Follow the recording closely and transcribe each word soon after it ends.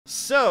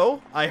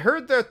So, I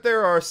heard that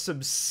there are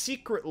some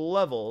secret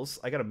levels.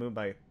 I gotta move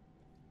my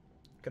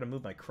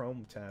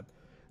Chrome tab.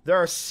 There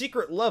are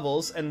secret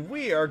levels, and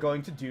we are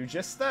going to do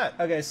just that.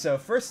 Okay, so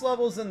first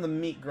level's in the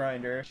meat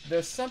grinder.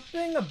 There's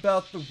something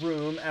about the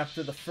room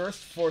after the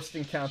first forced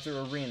encounter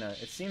arena.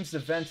 It seems the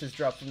vent has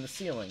dropped from the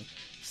ceiling.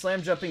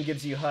 Slam jumping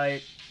gives you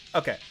height.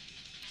 Okay,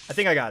 I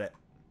think I got it.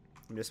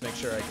 Let me just make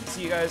sure I can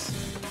see you guys.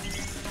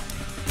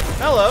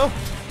 Hello!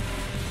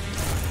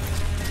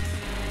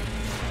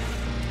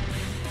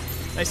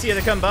 Nice of you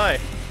to come by.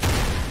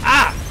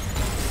 Ah!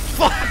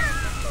 Fuck!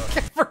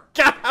 I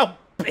forgot how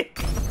big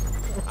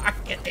the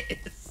rocket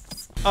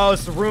is. Oh,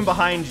 it's the room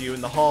behind you in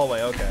the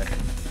hallway. Okay.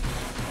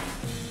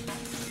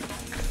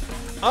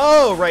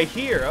 Oh, right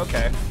here.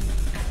 Okay.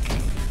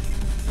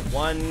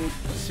 1,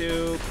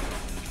 2.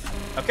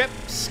 Okay.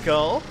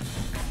 Skull.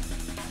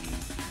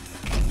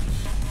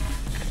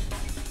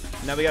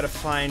 Now we gotta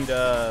find,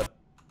 what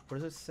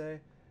does it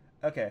say?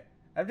 Okay.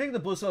 I'm taking the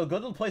blue soul. Go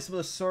to the place where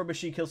the sword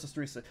machine kills the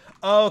 3 slugs.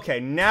 Okay,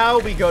 now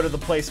we go to the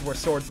place where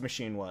swords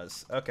machine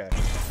was. Okay.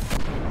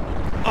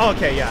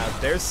 Okay, yeah.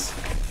 There's.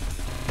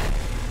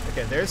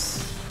 Okay, there's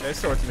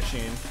swords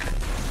machine.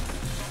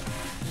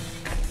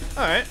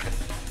 All right.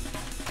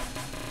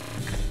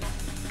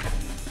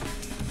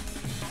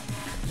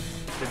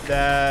 Did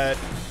that?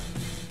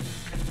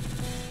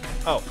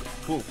 Oh.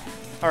 Ooh.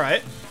 All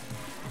right.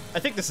 I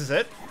think this is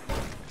it.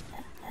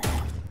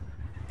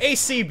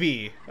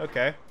 ACB.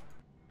 Okay.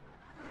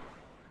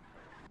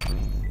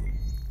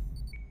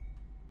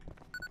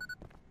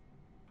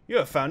 You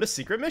have found a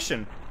secret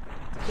mission.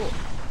 Cool.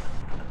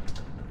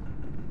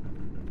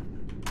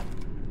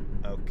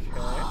 Okay.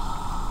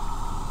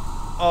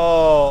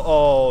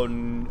 Oh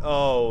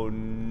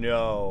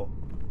no.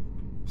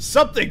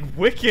 Something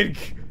wicked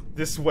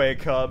this way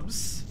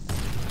comes.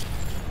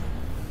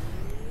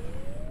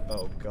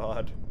 Oh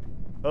god.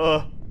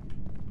 I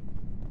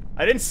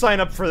didn't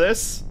sign up for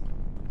this.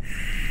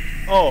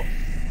 Oh.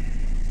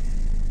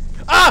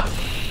 Ah!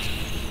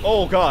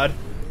 Oh god.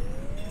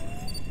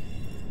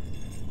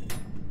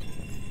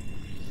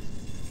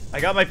 I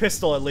got my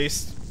pistol at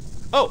least.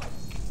 Oh!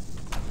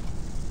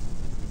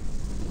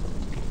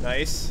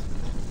 Nice.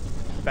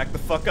 Back the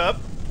fuck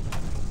up.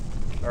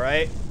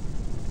 Alright.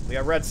 We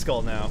got Red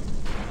Skull now.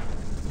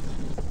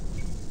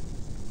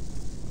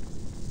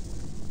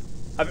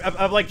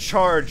 I've like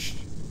charged.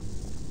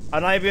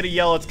 I'm not even gonna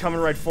yell, it's coming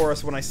right for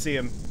us when I see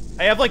him.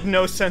 I have like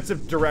no sense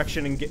of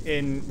direction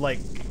in like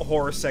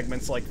horror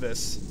segments like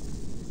this.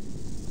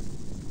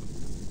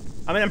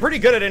 I mean, I'm pretty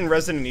good at it in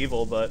Resident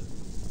Evil, but...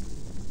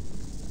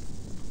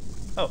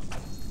 Oh.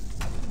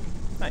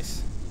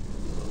 Nice.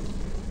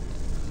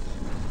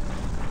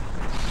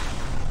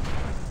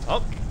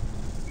 Oh.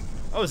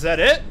 Oh, is that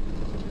it?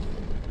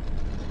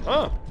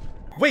 Oh.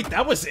 Wait,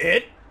 that was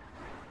it?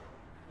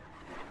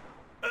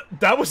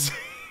 That was...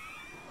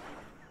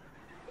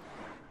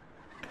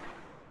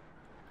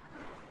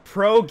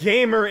 Pro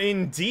gamer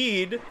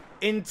indeed.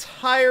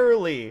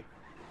 Entirely.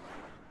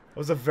 That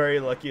was a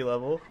very lucky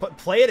level. But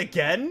play it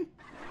again?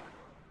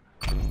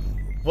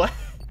 What?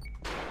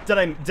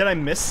 Did I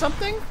miss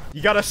something?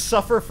 You gotta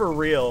suffer for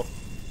real.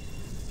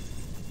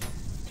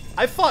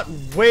 I fought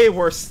way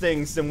worse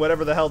things than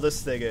whatever the hell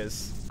this thing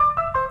is.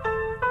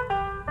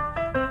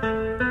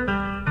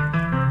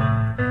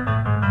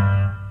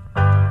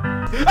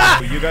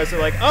 Ah! You guys are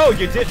like, oh,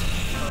 you did.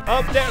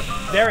 Oh,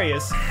 there he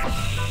is.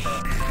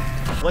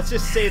 Let's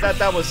just say that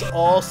that was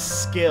all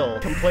skill.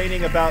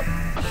 Complaining about...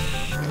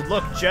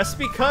 Look, just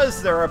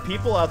because there are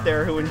people out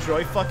there who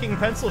enjoy fucking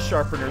pencil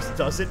sharpeners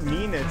doesn't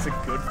mean it's a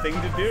good thing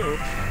to do.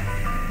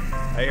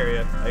 I hear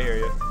you. I hear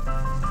you.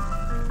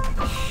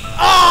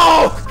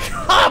 Oh!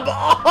 Come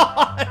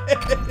on!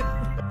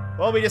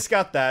 Well, we just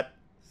got that.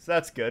 So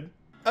that's good.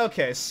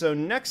 Okay, so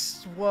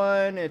next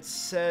one, it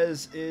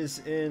says, is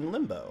in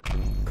Limbo.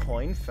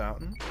 Coin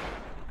fountain.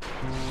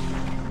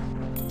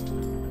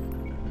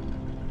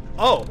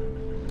 Oh!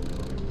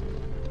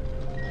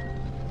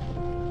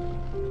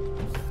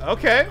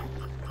 Okay.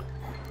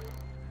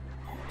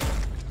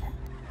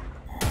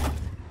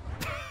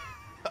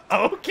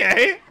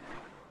 Okay.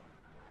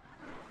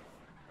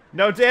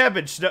 No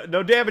damage.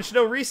 No damage,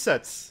 no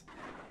resets.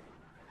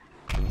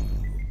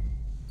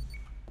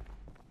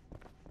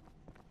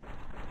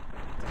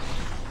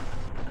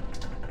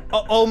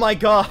 Oh my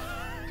god.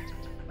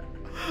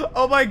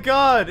 Oh my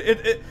god.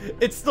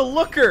 It's the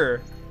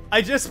looker.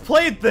 I just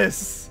played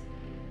this.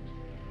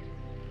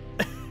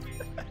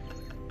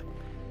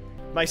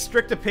 My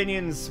strict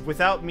opinions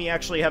without me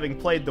actually having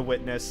played The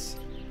Witness.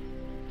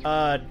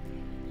 I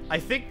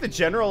think the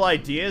general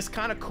idea is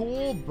kind of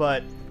cool,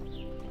 but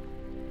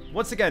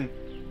once again,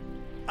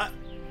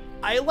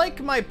 I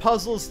like my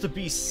puzzles to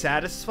be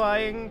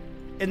satisfying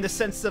in the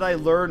sense that I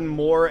learn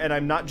more and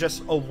I'm not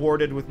just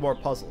awarded with more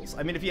puzzles.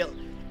 I mean, if you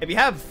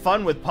have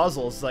fun with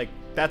puzzles, like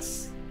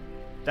that's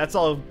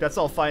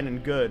all fine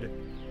and good.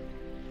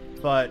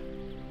 But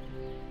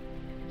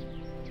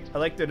I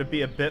like there to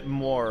be a bit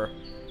more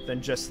than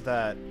just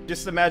that.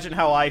 Just imagine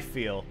how I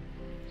feel.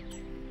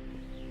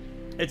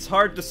 It's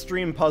hard to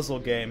stream puzzle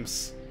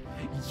games.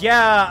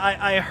 Yeah,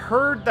 I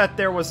heard that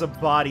there was a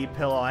body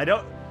pillow. I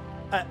don't...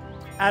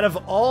 out of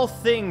all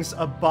things,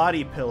 a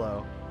body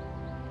pillow.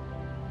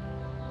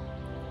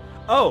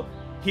 Oh,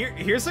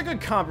 here's a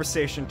good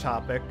conversation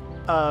topic.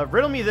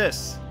 Riddle me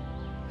this.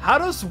 How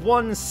does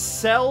one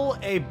sell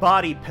a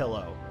body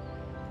pillow?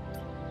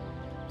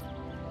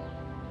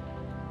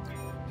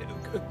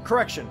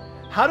 Correction.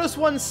 How does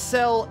one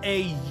sell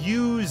a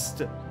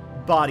used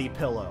body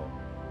pillow?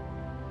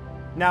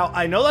 Now,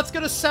 I know that's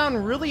gonna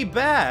sound really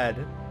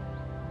bad,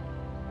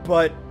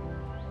 but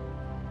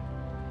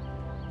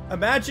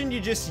imagine you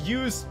just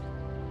use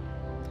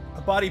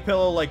a body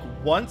pillow like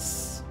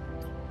once.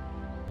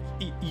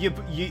 You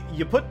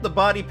put the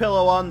body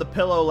pillow on the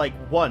pillow like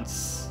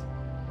once.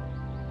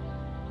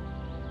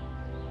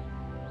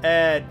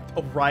 And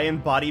Orion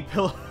body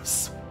pillow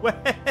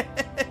sweat.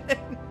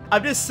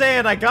 I'm just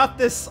saying, I got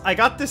this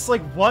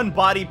like one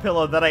body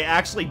pillow that I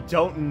actually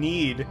don't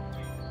need.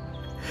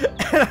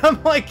 And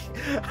I'm like,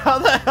 how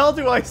the hell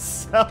do I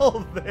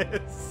sell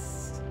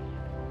this?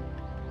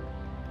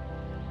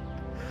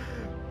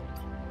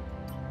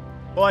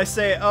 Well, I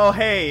say, oh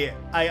hey,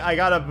 I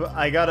got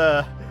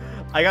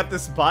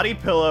this body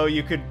pillow.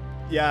 You could,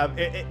 yeah,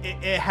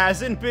 it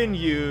hasn't been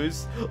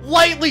used.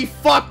 Lightly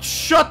fucked.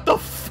 Shut the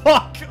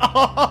fuck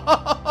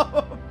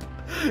up.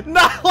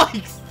 Not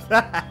like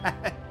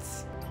that.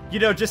 You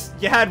know, just,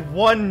 you had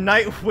one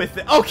night with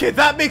it. Okay,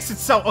 that makes it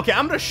sound... Okay,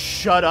 I'm gonna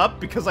shut up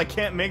because I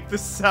can't make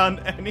this sound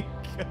any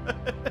good.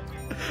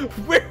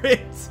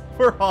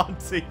 We're on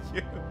to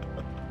you.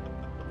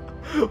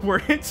 We're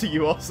into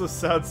you also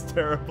sounds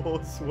terrible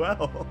as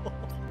well.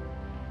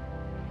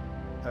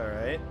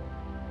 Alright.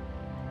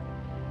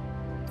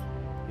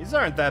 These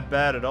aren't that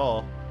bad at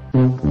all.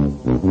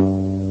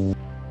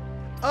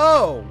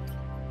 Oh!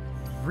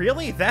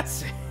 Really?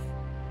 That's...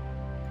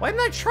 Why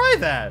didn't I try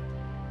that?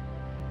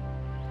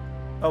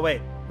 Oh,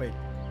 wait, wait.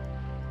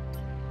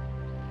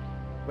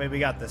 Wait, we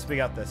got this, we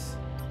got this.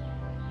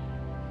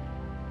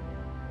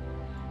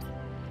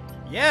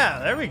 Yeah,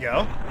 there we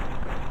go.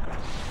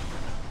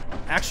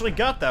 Actually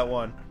got that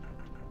one.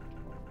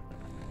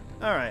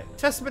 Alright,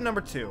 testament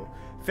number 2.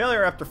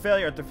 Failure after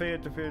failure after failure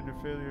after failure after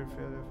failure after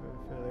failure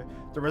after failure.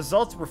 The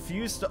results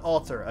refuse to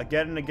alter.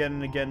 Again and again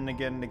and again and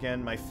again and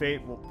again, my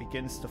fate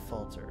begins to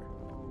falter.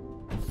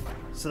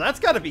 So that's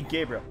gotta be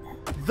Gabriel.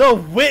 The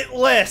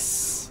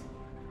Witless!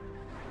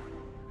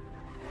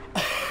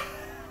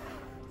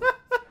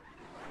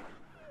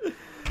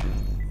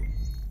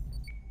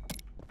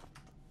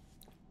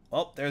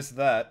 Well, there's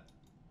that.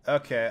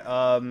 Okay,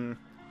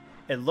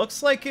 it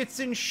looks like it's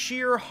in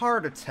sheer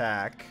heart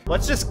attack.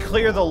 Let's just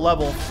clear the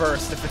level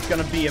first if it's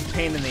gonna be a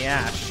pain in the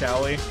ass,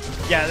 shall we?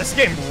 Yeah, this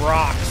game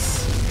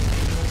rocks.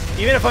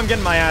 Even if I'm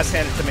getting my ass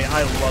handed to me,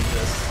 I love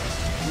this.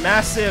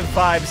 Massive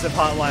vibes of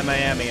Hotline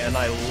Miami, and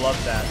I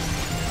love that.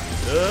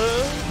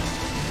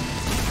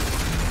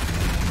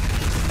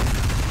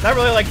 Not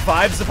really like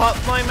vibes of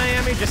Hotline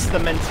Miami, just the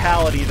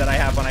mentality that I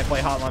have when I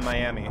play Hotline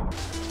Miami.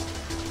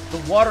 The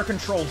water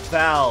control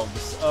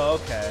valves. Oh,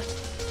 okay.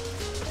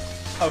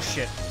 Oh,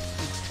 shit.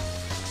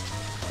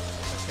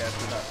 Okay,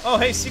 after that. Oh,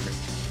 hey, secret.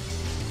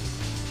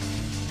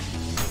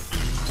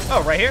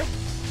 Oh, right here?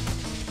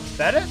 Is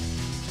that it?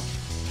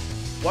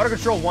 Water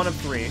control 1 of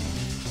 3.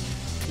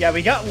 Yeah,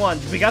 we got one.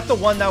 We got the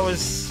one that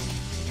was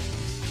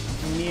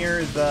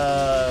near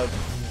the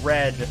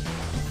red.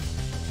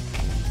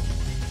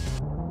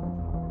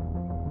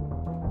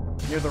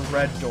 Near the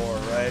red door,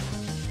 right?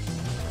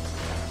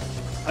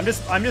 I'm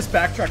just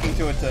backtracking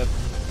to it to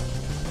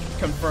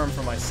confirm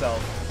for myself.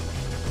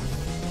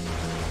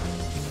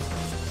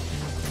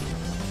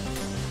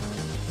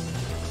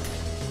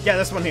 Yeah,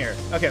 this one here.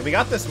 Okay, we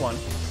got this one.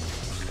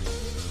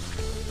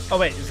 Oh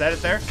wait, is that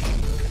it there?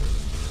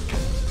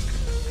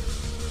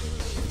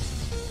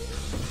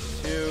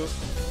 2.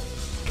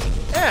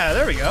 Yeah,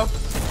 there we go.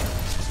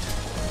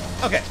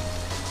 Okay.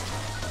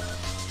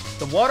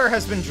 The water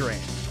has been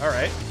drained.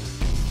 Alright.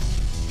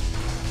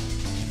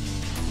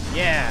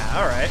 Yeah,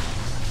 alright.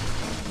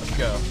 Let's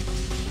go.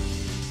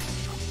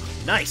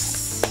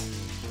 Nice!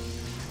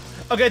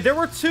 Okay, there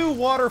were 2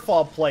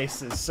 waterfall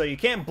places, so you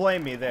can't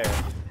blame me there.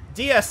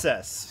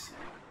 DSS.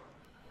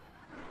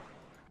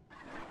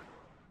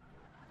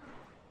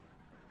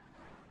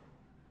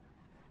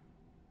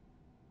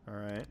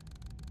 Alright.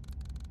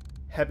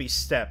 Heavy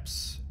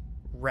steps.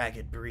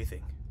 Ragged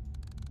breathing.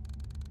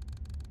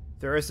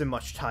 There isn't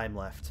much time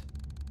left.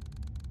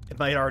 It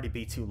might already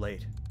be too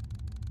late.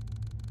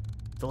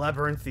 The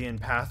labyrinthian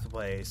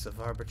pathways of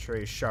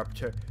arbitrary sharp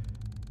terms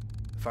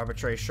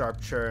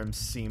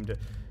seemed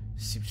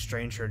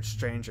stranger and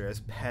stranger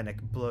as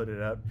panic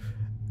blotted out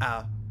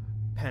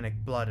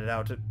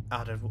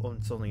of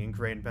once only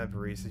ingrained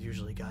memories that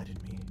usually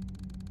guided me.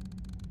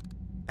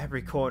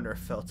 Every corner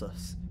felt a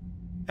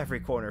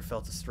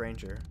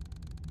stranger.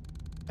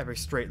 Every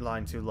straight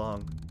line too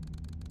long.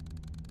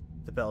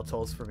 The bell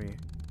tolls for me.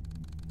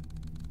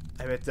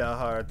 I bit down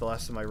hard the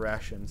last of my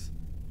rations,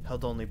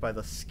 held only by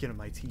the skin of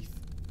my teeth.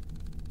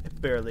 It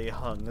barely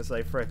hung as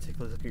I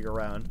frantically looking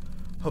around,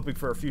 hoping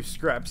for a few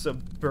scraps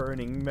of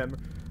burning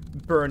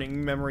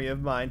burning memory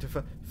of mine to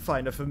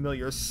find a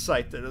familiar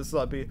sight that has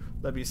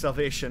led me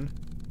salvation.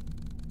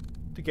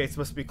 The gates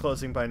must be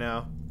closing by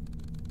now.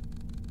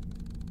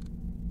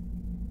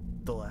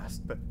 The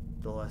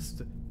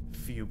last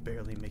few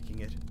barely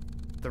making it.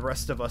 The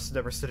rest of us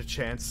never stood a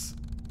chance.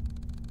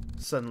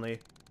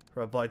 Suddenly,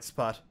 from a blind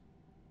spot,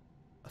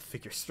 a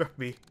figure struck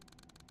me.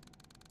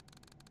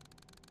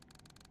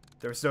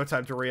 There was no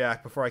time to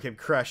react before I came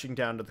crashing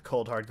down to the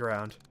cold, hard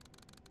ground.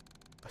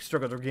 I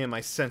struggled to regain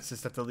my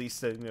senses at the least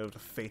that, the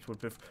fate would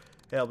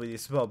befall me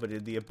this moment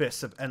in the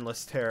abyss of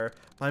endless terror.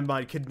 My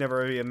mind could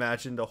never have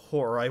imagined the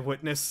horror I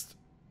witnessed.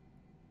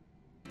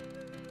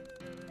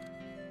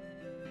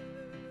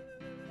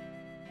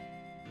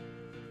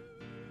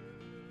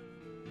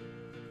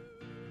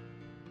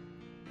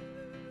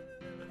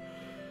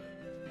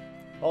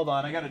 Hold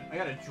on, I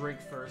gotta drink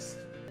first.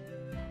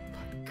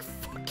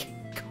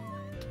 Fucking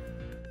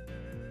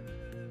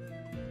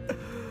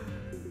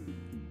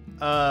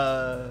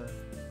God.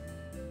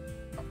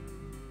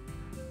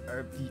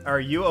 Are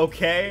you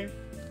okay?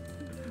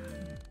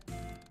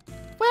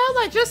 Well,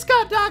 I just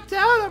got knocked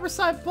out. I was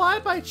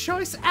blind by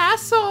choice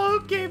asshole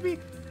who gave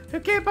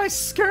my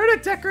skirt a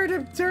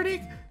decorative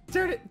dirt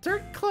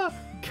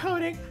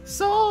coating.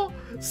 So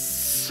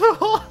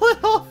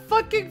little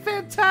fucking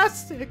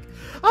fantastic.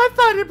 I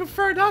thought he'd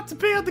prefer not to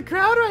be on the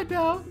ground right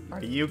now.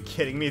 Are you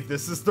kidding me?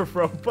 This is the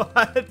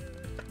robot.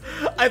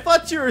 I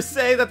thought you were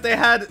saying that they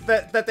had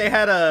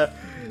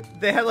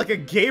like a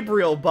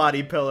Gabriel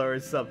body pillar or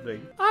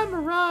something. I'm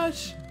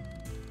Mirage.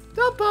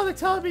 Don't bother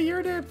telling me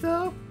your name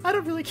though. I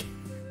don't really care.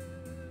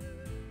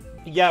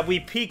 Yeah, we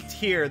peaked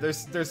here.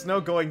 There's no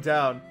going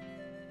down.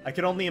 I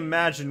can only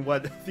imagine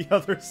what the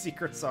other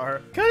secrets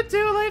are. Kinda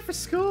too late for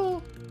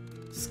school.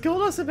 School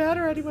doesn't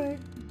matter anyway.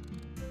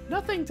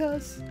 Nothing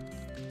does.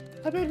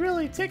 I mean,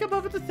 really, take a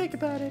moment to think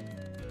about it.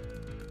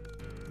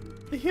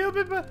 The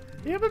human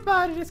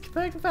body is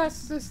compared to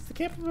fastness, the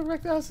capable of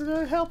recognize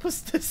the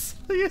helplessness,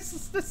 the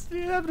uselessness,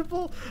 the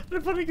inevitable, and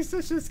avoiding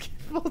decisions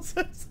capable of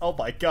sense. Oh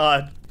my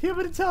god.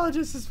 Human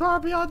intelligence is far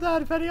beyond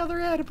that of any other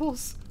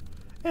animals.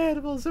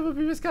 Animals, it would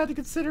be misguided to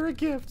consider a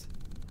gift.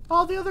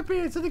 All the other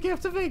beings are the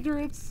gift of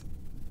ignorance.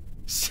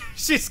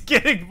 She's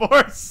getting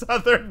more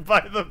southern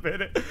by the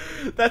minute.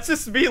 That's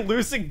just me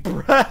losing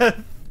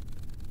breath.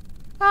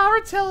 Our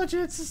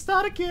intelligence is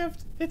not a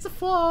gift, it's a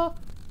flaw.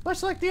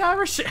 Much like the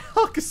Irish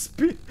elk.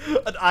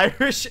 An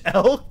Irish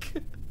elk?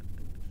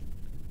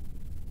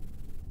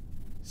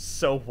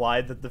 So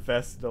wide that the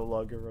vests no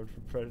longer run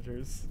from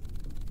predators.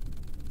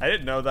 I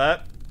didn't know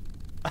that.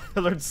 I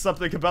learned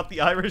something about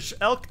the Irish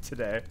elk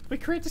today. We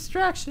create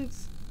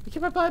distractions. We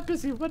keep our mind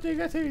busy with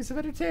mundane activities of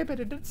entertainment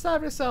and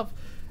decide ourselves.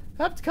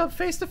 I have to come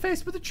face to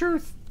face with the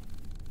truth.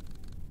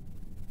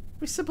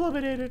 We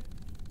subliminate it.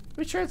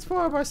 We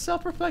transform our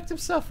self-reflective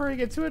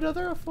suffering into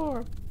another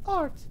form.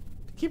 Art.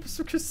 To keep us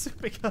from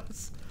consuming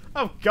us.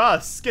 Oh god,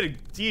 this is getting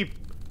deep.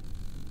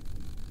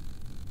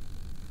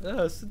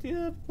 So the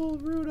inevitable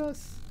ruin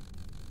us.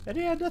 And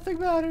yeah, nothing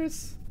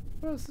matters.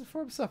 Well, it's a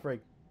form of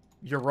suffering.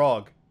 You're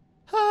wrong.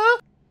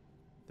 Huh?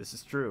 This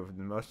is true.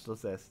 The emotional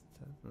test.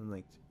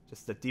 Unlinked.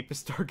 Just the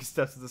deepest, darkest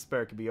depths of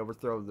despair can be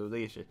overthrown with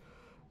relation.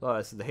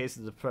 Lost in the haste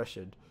of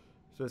depression.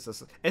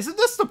 Isn't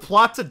this the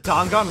plot to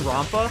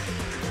Danganronpa?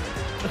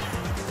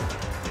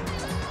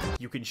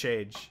 You can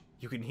change.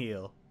 You can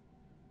heal.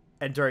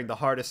 And during the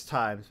hardest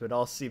times, when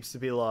all seems to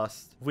be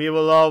lost, we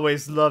will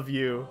always love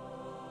you.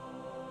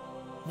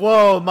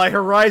 Whoa, my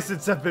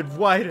horizons have been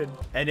widened.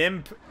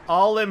 An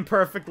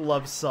all-imperfect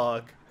love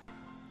song.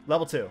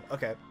 Level 2,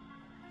 okay.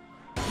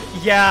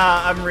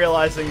 Yeah, I'm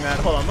realizing that.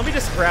 Hold on, let me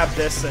just grab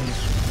this and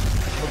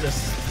we'll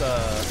just,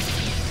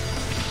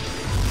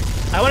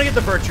 I want to get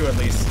the virtue at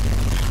least.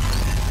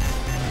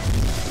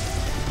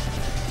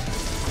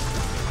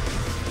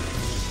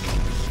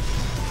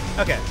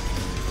 Okay.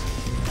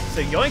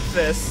 So yoink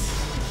this.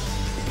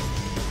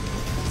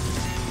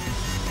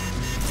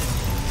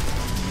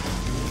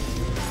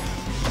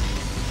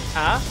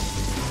 Huh?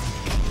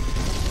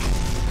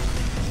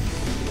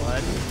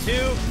 1,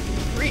 2,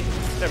 3.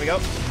 There we go.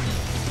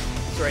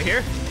 It's right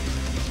here.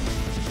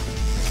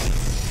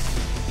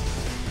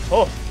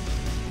 Oh.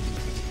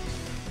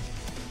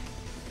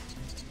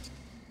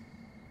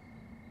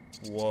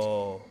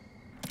 Whoa.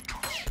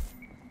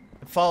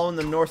 I'm following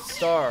the North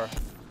Star.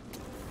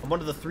 I'm one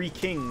of the 3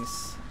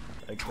 kings.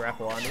 I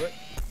grapple onto it.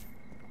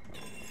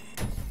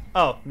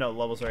 Oh, no,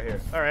 level's right here.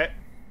 Alright.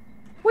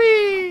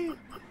 Whee!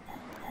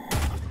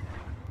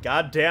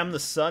 Goddamn the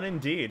sun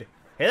indeed.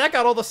 Hey, that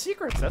got all the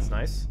secrets. That's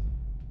nice.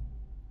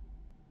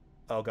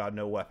 Oh god,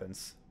 no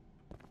weapons.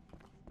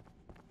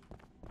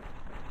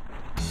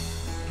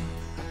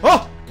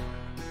 Oh!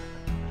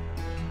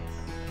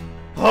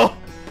 Oh!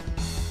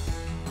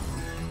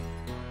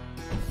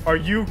 Are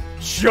you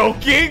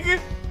joking?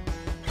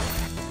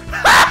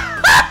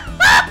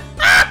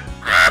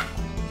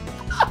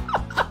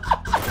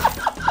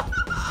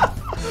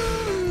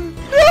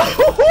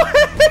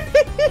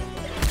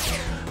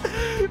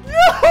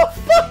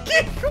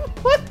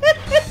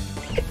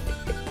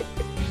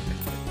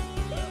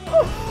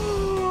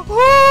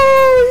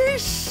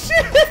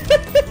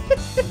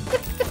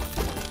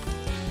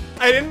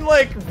 I didn't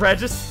like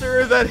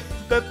register that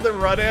the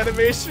run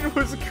animation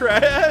was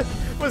crashes.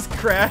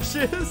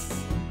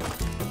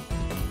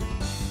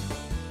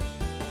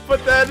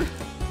 But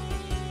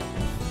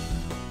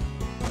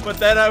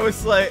then I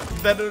was like,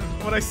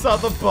 when I saw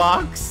the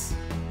box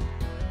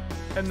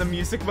and the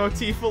music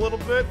motif a little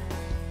bit.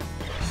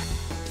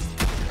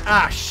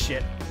 Ah,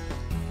 shit.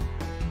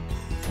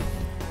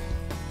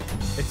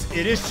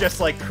 It is just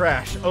like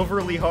Crash,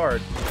 overly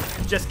hard.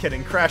 Just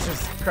kidding, Crash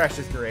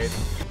is great.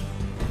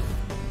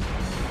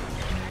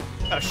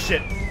 Oh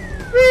shit.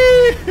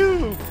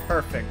 Woo!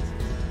 Perfect.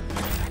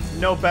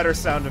 No better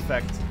sound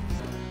effect.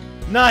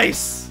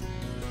 Nice!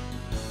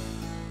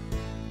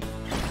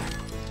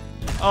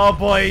 Oh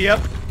boy, yep.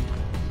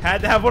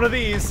 Had to have one of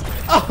these.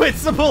 Oh,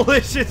 it's a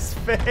malicious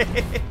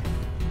face.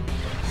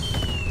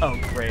 Oh,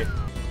 great.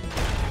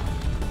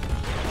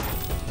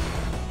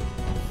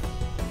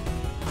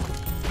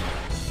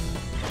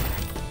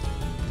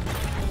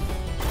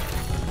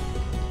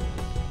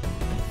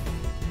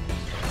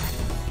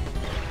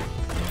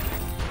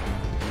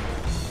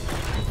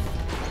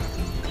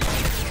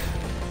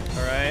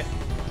 Alright.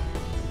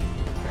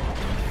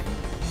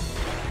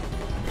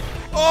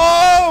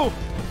 Oh!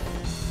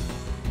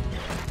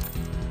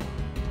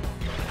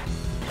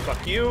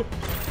 Fuck you.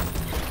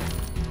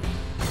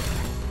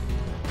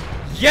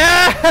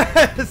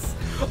 Yes!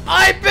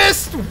 I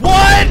missed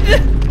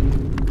one!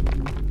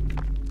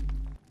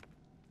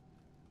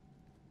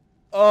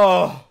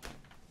 Oh.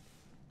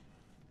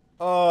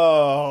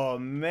 Oh,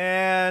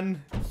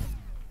 man.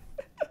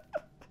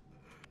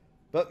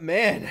 But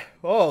man,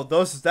 oh,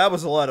 that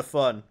was a lot of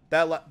fun.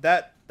 That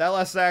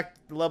last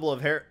level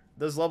of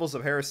those levels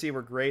of heresy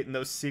were great, and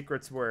those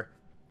secrets were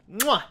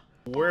mwah!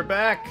 We're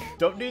back.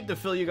 Don't need to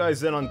fill you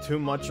guys in on too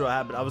much what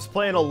happened. I was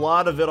playing a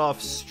lot of it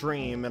off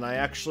stream, and I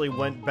actually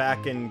went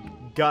back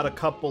and got a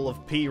couple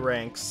of P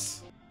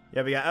ranks.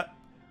 Yeah, we got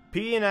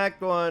P in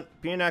Act 1,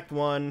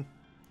 and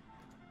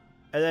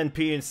then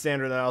P in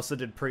Standard, and I also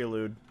did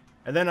Prelude.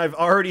 And then I've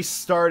already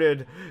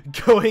started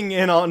going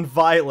in on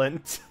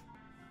Violent.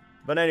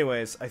 But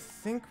anyways, I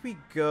think we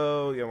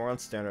go... Yeah, we're on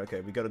Standard.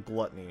 Okay, we go to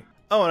Gluttony.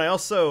 Oh, and I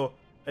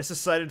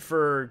decided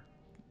for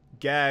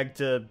Gag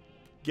to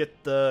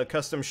get the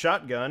custom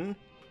shotgun,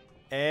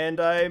 and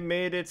I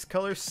made its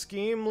color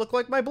scheme look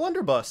like my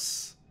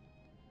blunderbuss.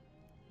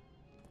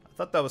 I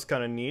thought that was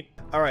kind of neat.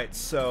 Alright,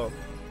 so...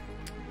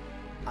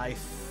 I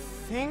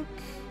think...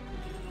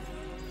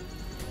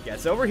 Yeah,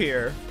 it's over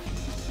here.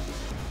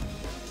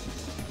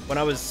 When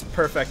I was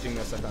perfecting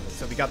this, I found it.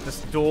 So we got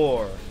this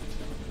door.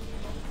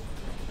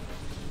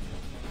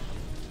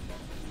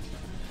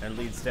 And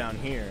leads down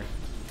here.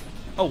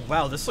 Oh,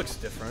 wow, this looks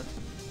different.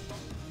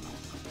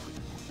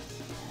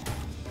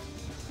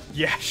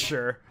 Yeah,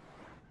 sure.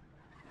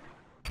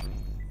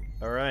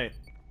 Alright.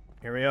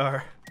 Here we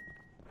are.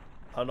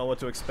 I don't know what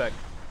to expect.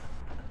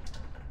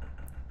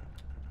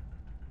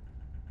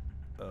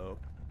 Okay.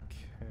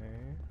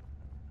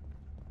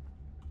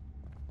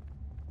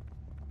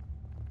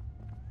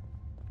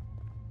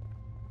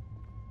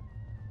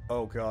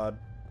 Oh, God.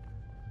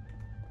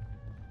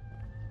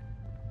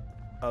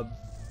 Can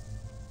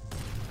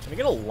I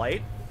get a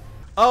light?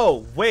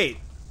 Oh, wait.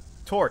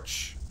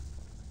 Torch.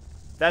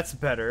 That's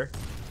better.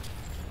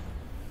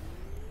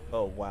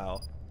 Oh,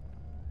 wow.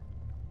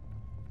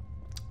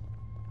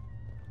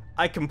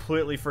 I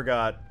completely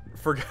forgot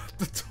the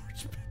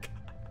torch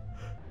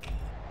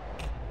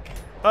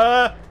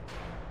pickup.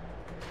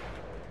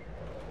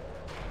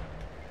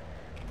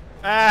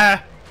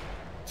 Ah!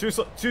 Too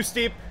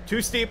steep,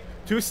 too steep,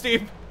 too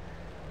steep.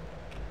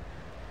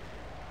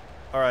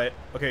 Alright,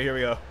 okay, here we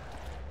go.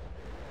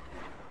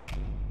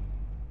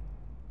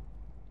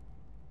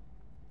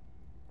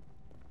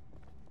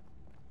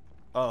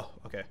 Oh,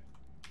 okay.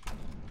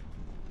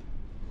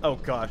 Oh,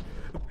 God.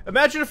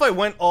 Imagine if I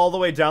went all the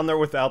way down there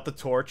without the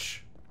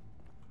torch.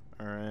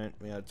 Alright,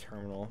 we got a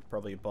terminal.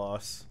 Probably a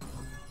boss.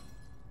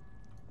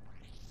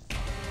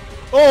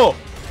 Oh!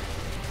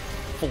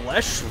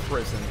 Flesh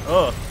prison.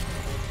 Ugh.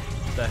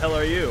 What the hell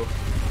are you?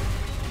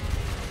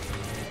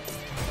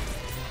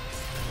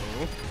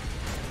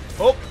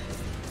 Oh!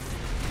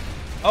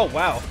 Oh,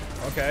 wow.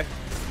 Okay.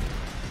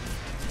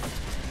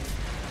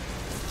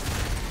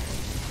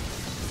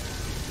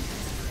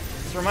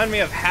 This reminds me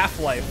of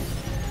Half-Life.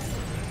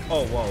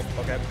 Oh, whoa,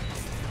 okay.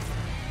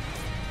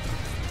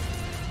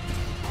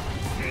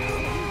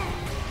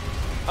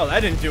 Oh, that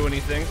didn't do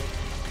anything.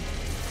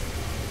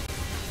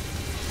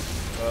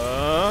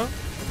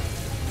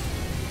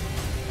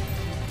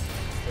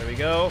 There we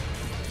go.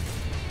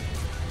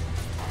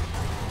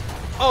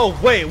 Oh,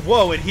 wait,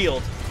 whoa, it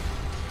healed.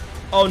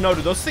 Oh, no,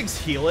 do those things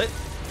heal it?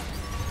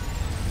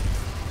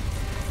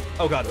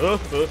 Oh, God,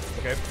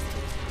 okay.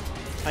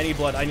 I need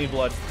blood, I need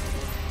blood.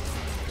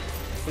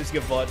 Please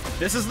give blood.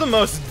 This is the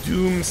most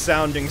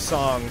Doom-sounding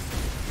song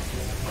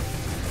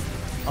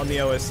on the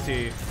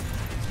OST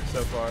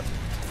so far.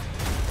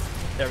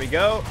 There we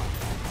go.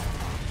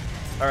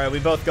 Alright, we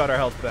both got our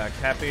health back.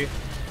 Happy?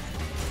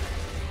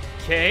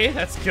 Okay,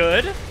 that's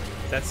good.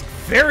 That's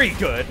very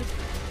good.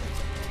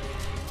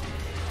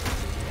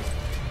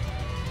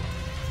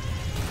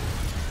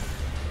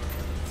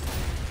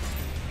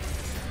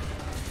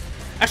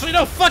 Actually,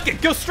 no, fuck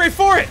it! Go straight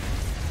for it!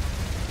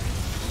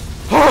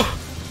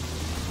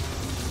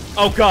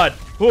 Oh god!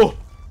 Oh!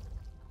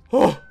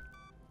 Oh!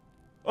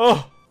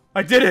 Oh!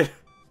 I did it!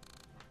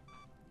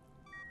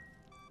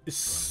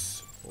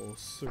 It's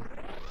awesome.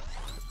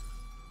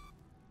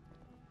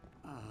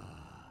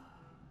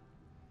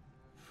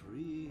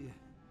 Free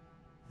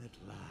at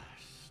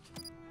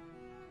last.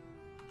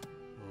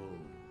 Oh,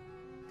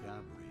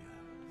 Gabriel.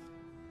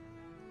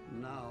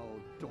 Now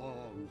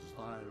dawns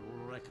thy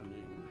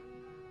reckoning,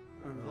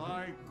 and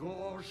thy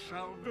gore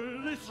shall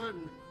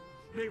glisten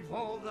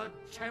before the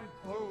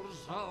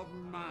temples of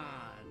man.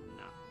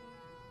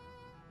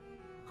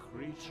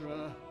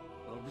 Creature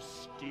of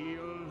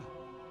steel,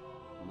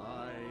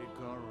 my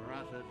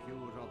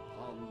gratitude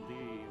upon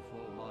thee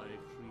for my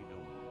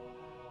freedom.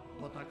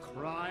 But the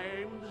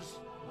crimes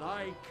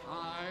thy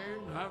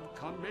kind have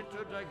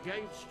committed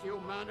against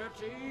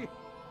humanity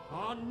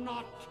are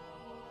not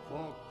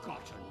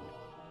forgotten.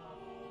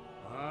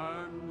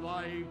 And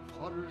thy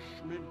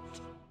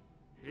punishment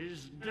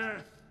is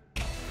death.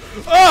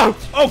 Oh!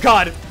 Oh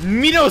god!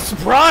 Minos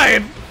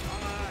Prime!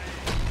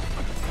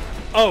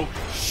 Oh,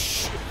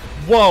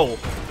 whoa.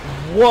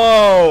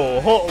 Whoa!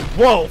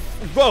 Whoa!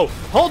 Whoa!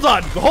 Hold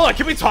on! Hold on!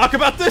 Can we talk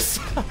about this?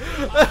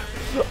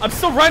 I'm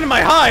still riding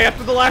my high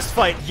after the last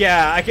fight.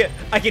 Yeah,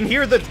 I can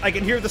hear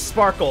the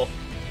sparkle.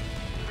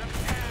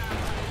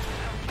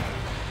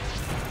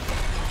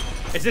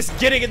 It's just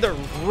getting in the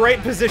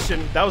right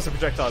position. That was a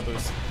projectile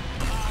boost.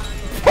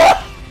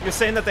 You're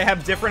saying that they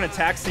have different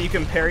attacks that you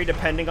can parry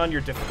depending on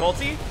your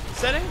difficulty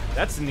setting?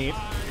 That's neat.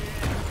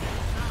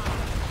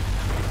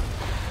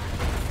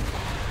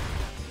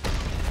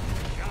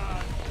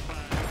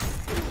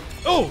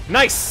 Oh,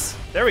 nice!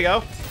 There we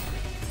go.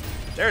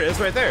 There it is,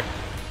 right there.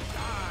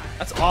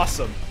 That's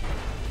awesome.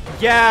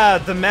 Yeah,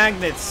 the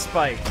magnet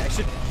spike. I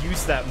should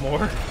use that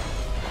more.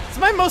 It's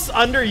my most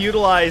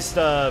underutilized,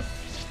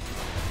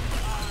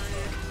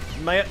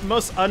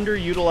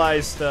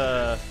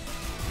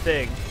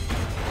 thing.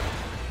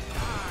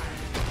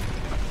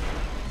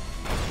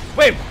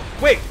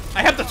 Wait,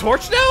 I have the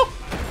torch now?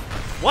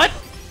 What?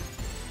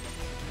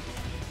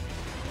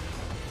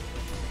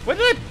 When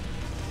did I...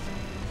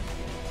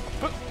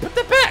 Put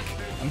that back!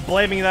 I'm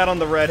blaming that on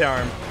the red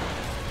arm.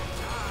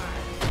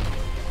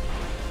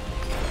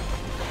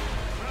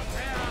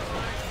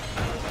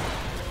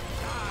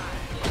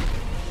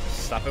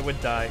 Stop it with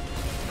die.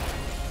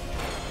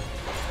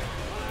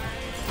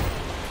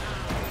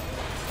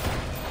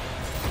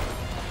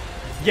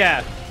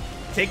 Yeah,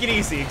 take it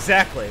easy,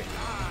 exactly.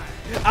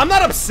 I'm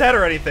not upset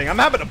or anything. I'm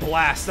having a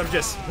blast. I'm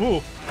just,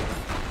 ooh.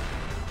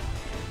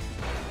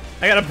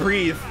 I gotta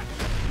breathe.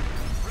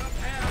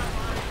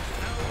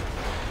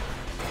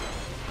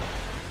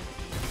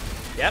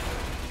 Yep.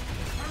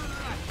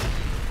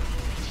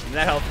 And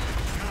that helped.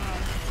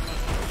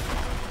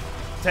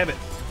 Damn it.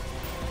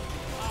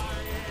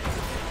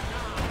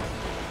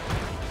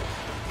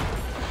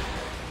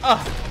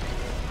 Ah.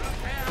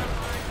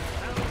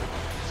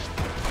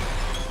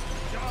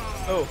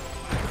 Oh.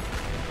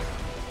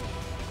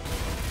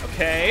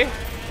 Okay. 1,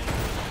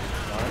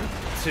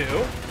 2,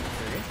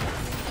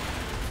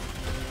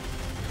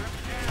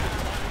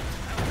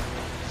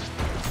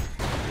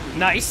 3.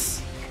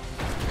 Nice.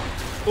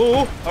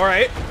 Ooh,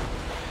 alright.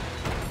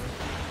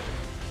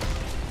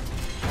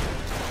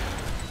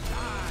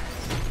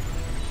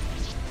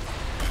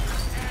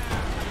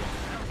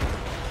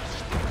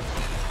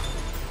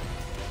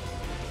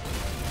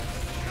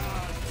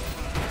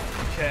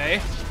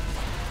 Okay.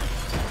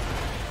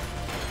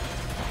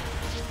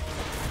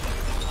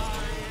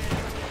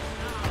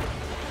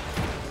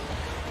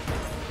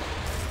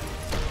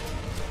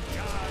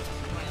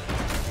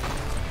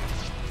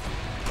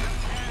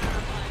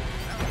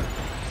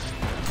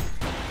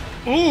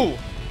 Ooh!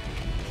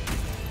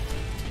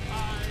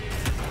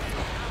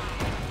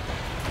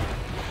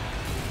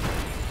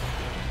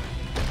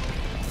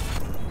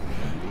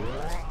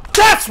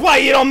 That's why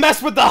you don't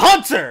mess with the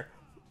hunter!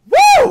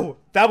 Woo!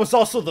 That was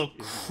also the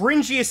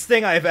cringiest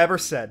thing I have ever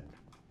said.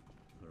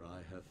 For I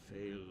have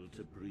failed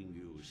to bring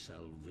you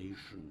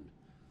salvation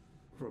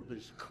from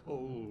this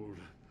cold,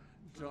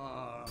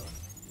 dark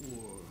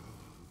world.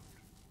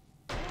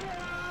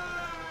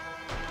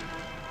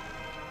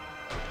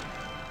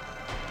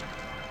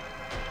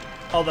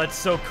 Oh, that's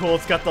so cool.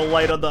 It's got the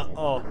light on the...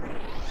 Oh.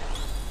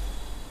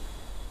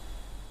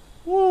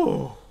 Woo.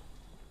 Well,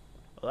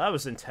 that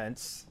was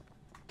intense.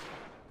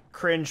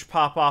 Cringe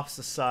pop-offs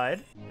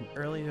aside. In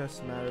early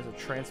just matters of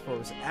transport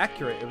was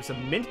accurate. It was a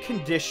mint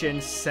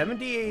condition,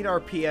 78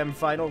 RPM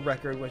vinyl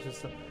record, which is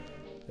the...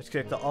 Let's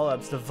connect the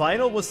all-ups. The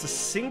vinyl was the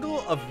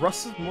single of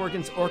Russell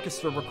Morgan's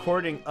orchestra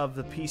recording of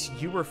the piece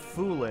You Were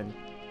Foolin'.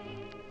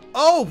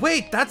 Oh,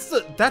 wait! That's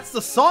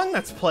the song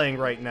that's playing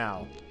right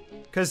now.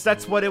 Because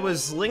that's what it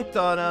was linked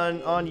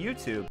on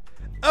YouTube.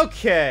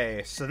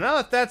 Okay, so now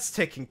that that's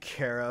taken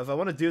care of, I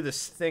want to do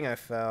this thing I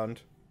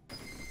found.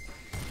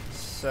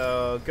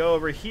 So, go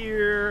over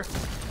here,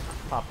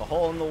 pop a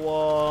hole in the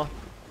wall.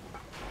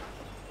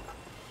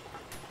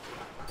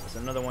 There's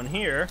another one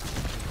here.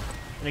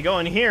 And you go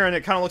in here, and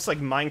it kind of looks like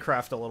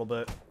Minecraft a little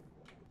bit.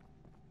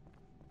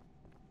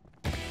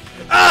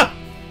 Ah!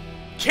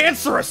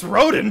 Cancerous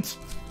rodent!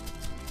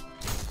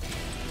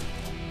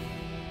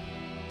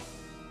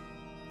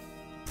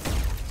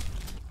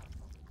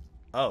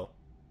 Oh.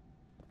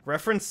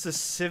 Reference to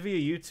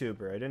Civia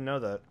YouTuber. I didn't know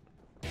that.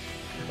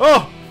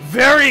 Oh!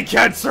 Very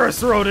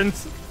cancerous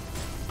rodent!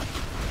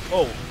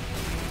 Oh.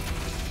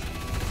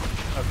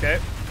 Okay.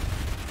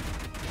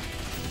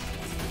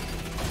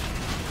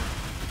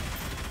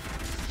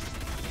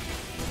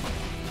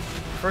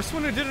 First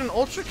one who did an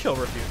Ultrakill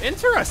review.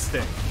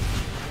 Interesting!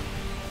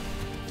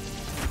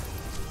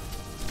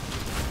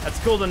 That's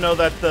cool to know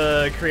that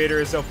the creator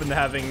is open to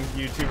having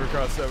YouTuber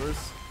crossovers.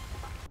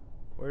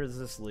 Where does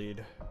this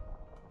lead?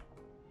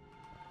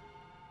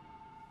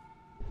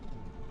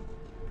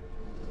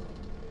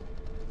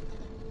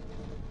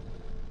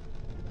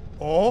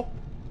 Oh?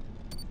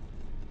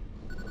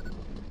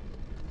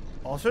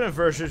 Alternate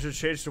versions should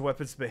change the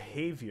weapon's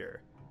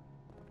behavior.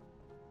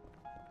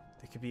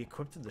 They could be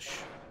equipped in the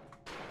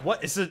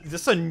What? Is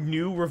this a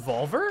new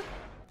revolver?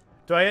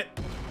 Do I...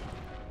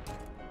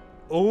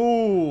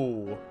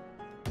 Ooh.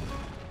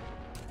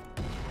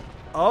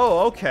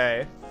 Oh,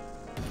 okay.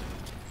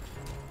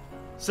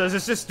 So does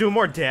this just do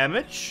more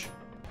damage?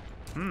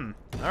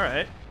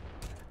 Alright.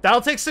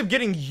 That'll take some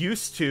getting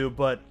used to,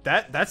 but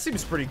that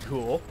seems pretty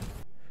cool.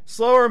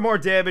 Slower, more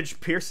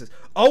damage, pierces.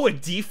 Oh,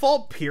 it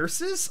default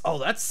pierces? Oh,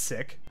 that's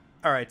sick.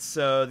 Alright,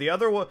 so the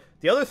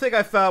other thing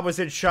I found was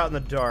in Shot in the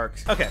Dark.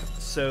 Okay,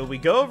 so we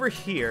go over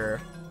here,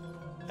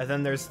 and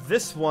then there's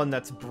this one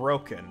that's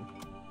broken.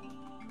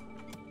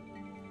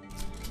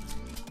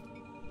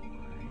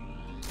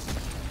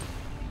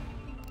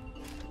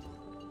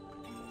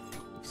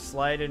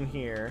 Slide in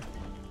here,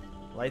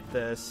 light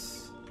this.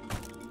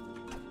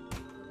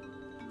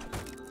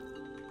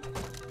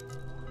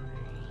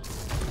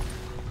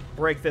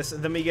 Break this,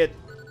 and then we get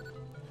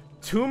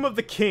Tomb of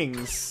the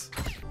Kings.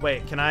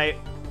 Wait, can I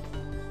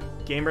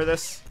gamer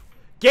this?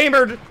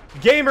 Gamered!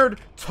 Gamered!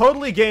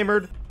 Totally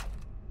gamered!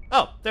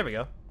 Oh, there we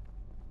go.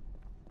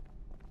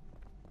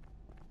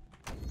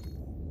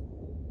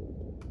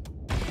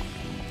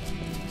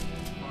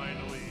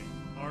 Finally,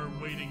 our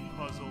waiting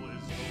puzzle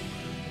is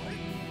over.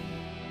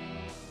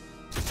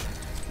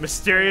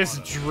 Mysterious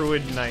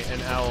Druid Knight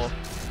and Owl.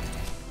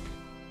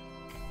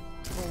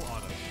 Full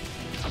auto.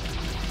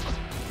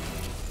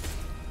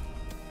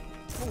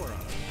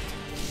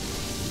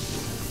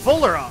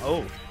 Fuller,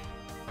 oh.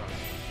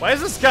 Why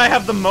does this guy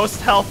have the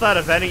most health out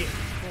of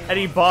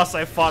any boss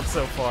I've fought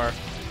so far?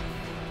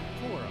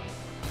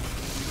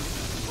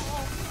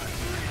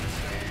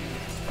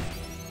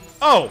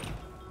 Oh!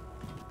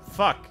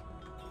 Fuck.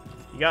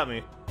 You got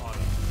me. Auto.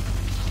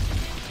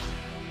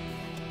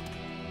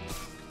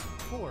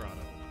 Fuller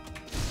auto.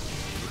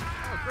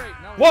 Oh, great.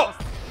 Now we Whoa!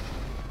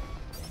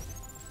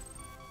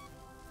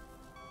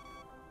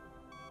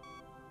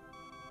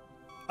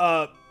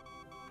 lost.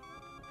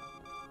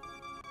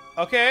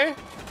 Okay.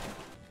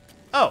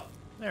 Oh,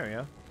 there we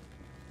go.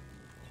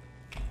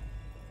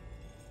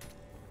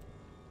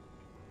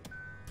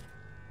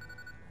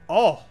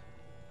 Oh.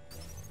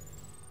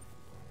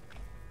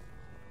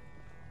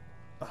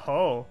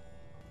 Oh.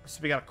 So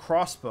we got a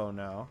crossbow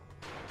now.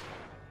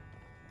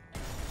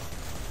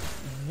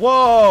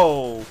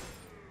 Whoa.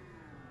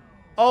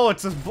 Oh,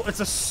 it's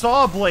a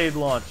saw blade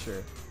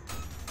launcher.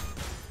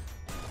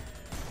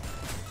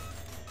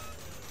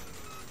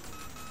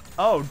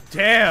 Oh,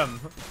 damn.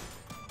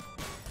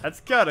 That's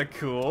kinda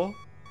cool.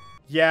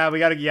 Yeah, we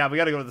gotta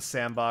go to the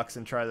sandbox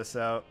and try this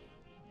out.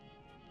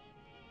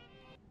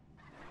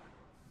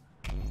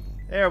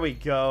 There we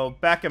go.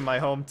 Back in my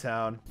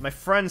hometown. My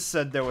friend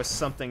said there was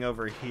something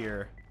over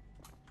here.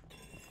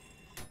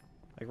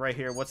 Like right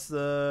here. What's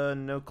the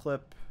no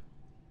clip?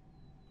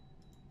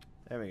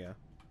 There we go.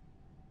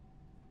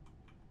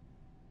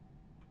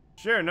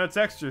 Sure, no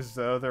textures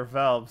though. They're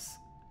valves.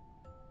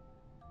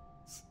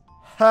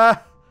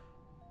 Ha!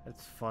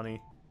 That's funny.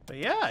 But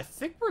yeah, I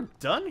think we're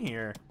done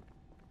here.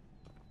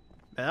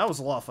 Man, that was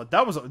a lot of fun.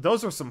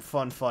 Those were some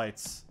fun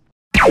fights.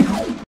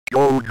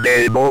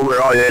 Codename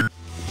Orion.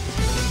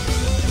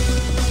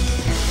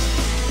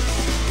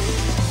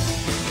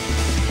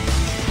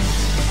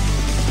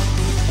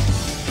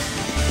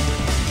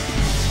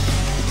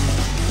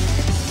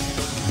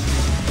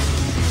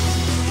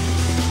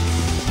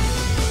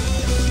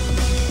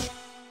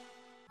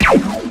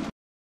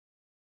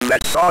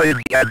 Let's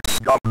science and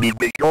stop me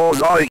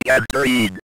because I can't read.